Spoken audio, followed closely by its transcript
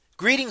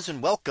Greetings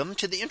and welcome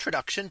to the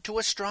introduction to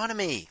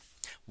astronomy.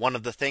 One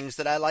of the things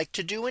that I like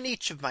to do in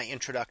each of my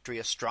introductory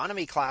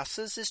astronomy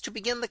classes is to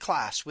begin the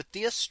class with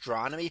the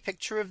astronomy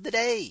picture of the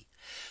day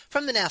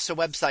from the NASA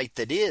website,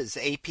 that is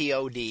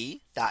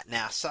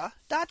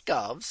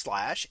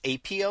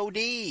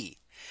apod.nasa.gov/apod.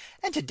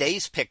 And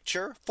today's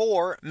picture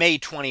for May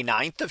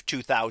 29th of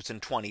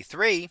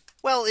 2023.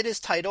 Well, it is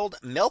titled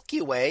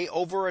Milky Way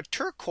over a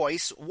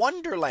Turquoise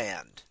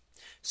Wonderland.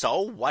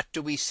 So what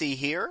do we see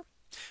here?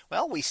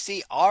 Well, we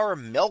see our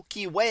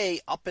Milky Way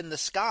up in the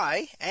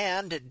sky,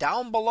 and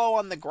down below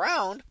on the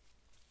ground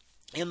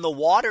in the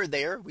water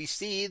there, we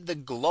see the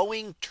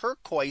glowing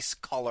turquoise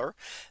color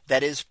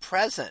that is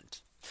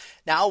present.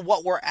 Now,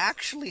 what we're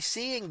actually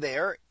seeing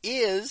there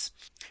is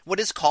what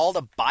is called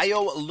a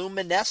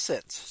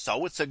bioluminescence.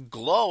 So it's a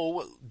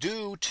glow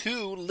due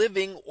to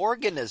living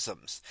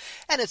organisms.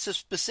 And it's a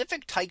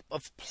specific type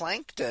of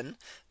plankton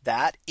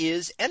that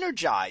is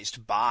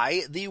energized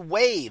by the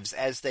waves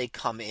as they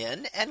come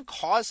in and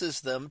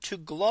causes them to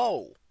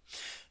glow.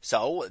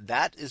 So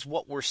that is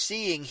what we're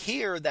seeing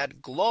here.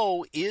 That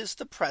glow is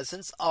the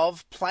presence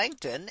of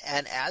plankton.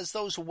 And as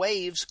those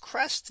waves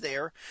crest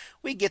there,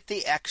 we get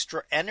the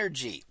extra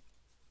energy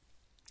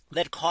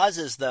that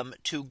causes them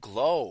to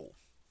glow.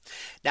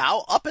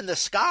 Now, up in the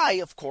sky,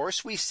 of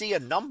course, we see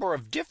a number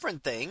of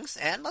different things,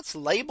 and let's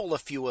label a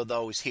few of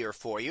those here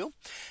for you.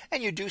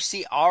 And you do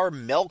see our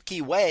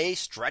Milky Way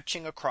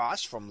stretching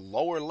across from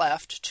lower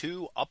left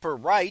to upper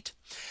right.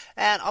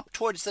 And up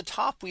towards the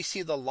top, we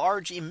see the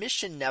large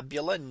emission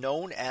nebula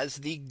known as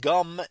the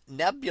Gum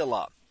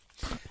Nebula.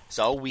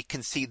 So we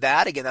can see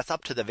that again, that's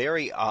up to the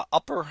very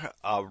upper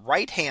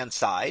right hand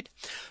side.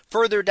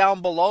 Further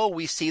down below,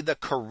 we see the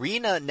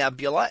Carina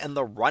Nebula and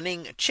the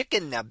Running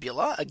Chicken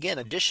Nebula, again,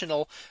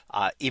 additional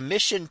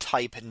emission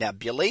type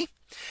nebulae.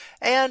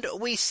 And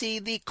we see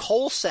the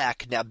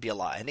Coalsack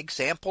Nebula, an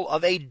example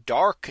of a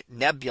dark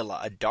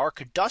nebula, a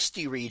dark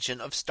dusty region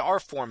of star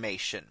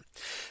formation.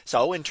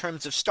 So in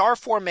terms of star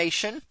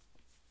formation,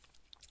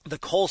 the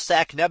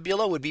Coalsack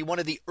Nebula would be one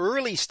of the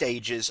early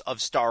stages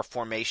of star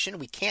formation.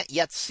 We can't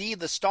yet see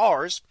the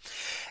stars.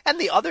 And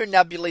the other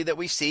nebulae that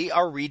we see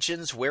are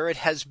regions where it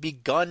has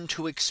begun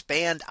to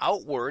expand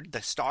outward.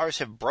 The stars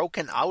have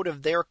broken out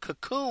of their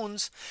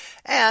cocoons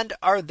and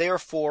are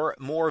therefore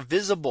more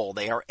visible.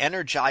 They are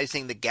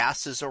energizing the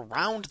gases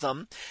around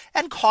them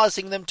and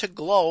causing them to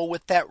glow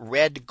with that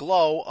red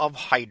glow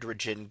of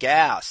hydrogen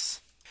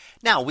gas.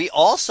 Now, we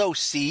also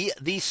see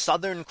the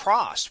Southern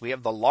Cross. We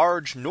have the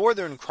large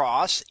Northern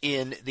Cross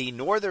in the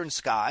northern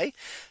sky.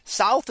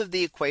 South of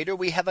the equator,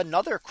 we have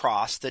another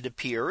cross that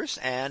appears,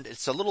 and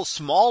it's a little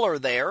smaller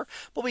there,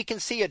 but we can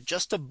see it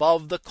just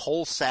above the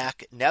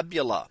Coalsack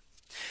Nebula.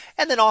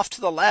 And then off to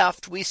the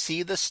left, we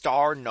see the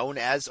star known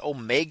as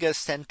Omega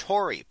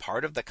Centauri,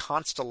 part of the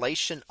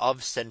constellation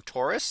of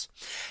Centaurus.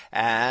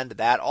 And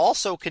that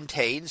also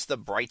contains the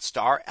bright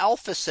star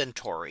Alpha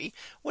Centauri,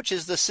 which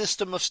is the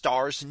system of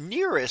stars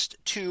nearest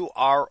to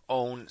our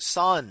own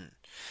sun.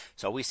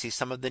 So we see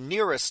some of the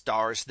nearest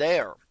stars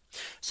there.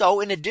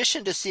 So in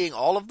addition to seeing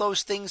all of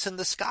those things in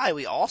the sky,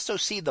 we also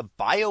see the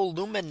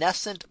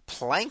bioluminescent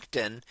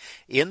plankton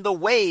in the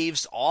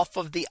waves off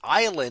of the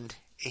island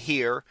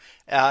here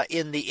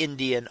in the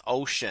Indian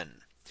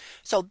Ocean.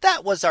 So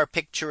that was our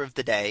picture of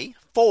the day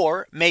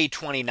for May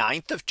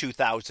 29th of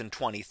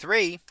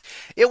 2023.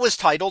 It was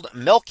titled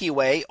Milky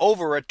Way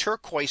over a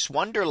Turquoise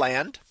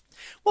Wonderland.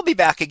 We'll be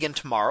back again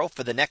tomorrow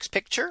for the next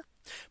picture,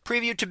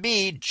 previewed to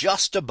be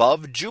just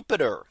above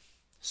Jupiter.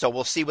 So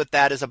we'll see what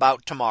that is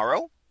about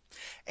tomorrow.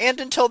 And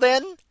until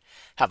then,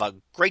 have a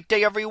great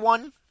day,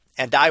 everyone,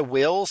 and I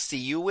will see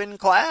you in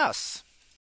class.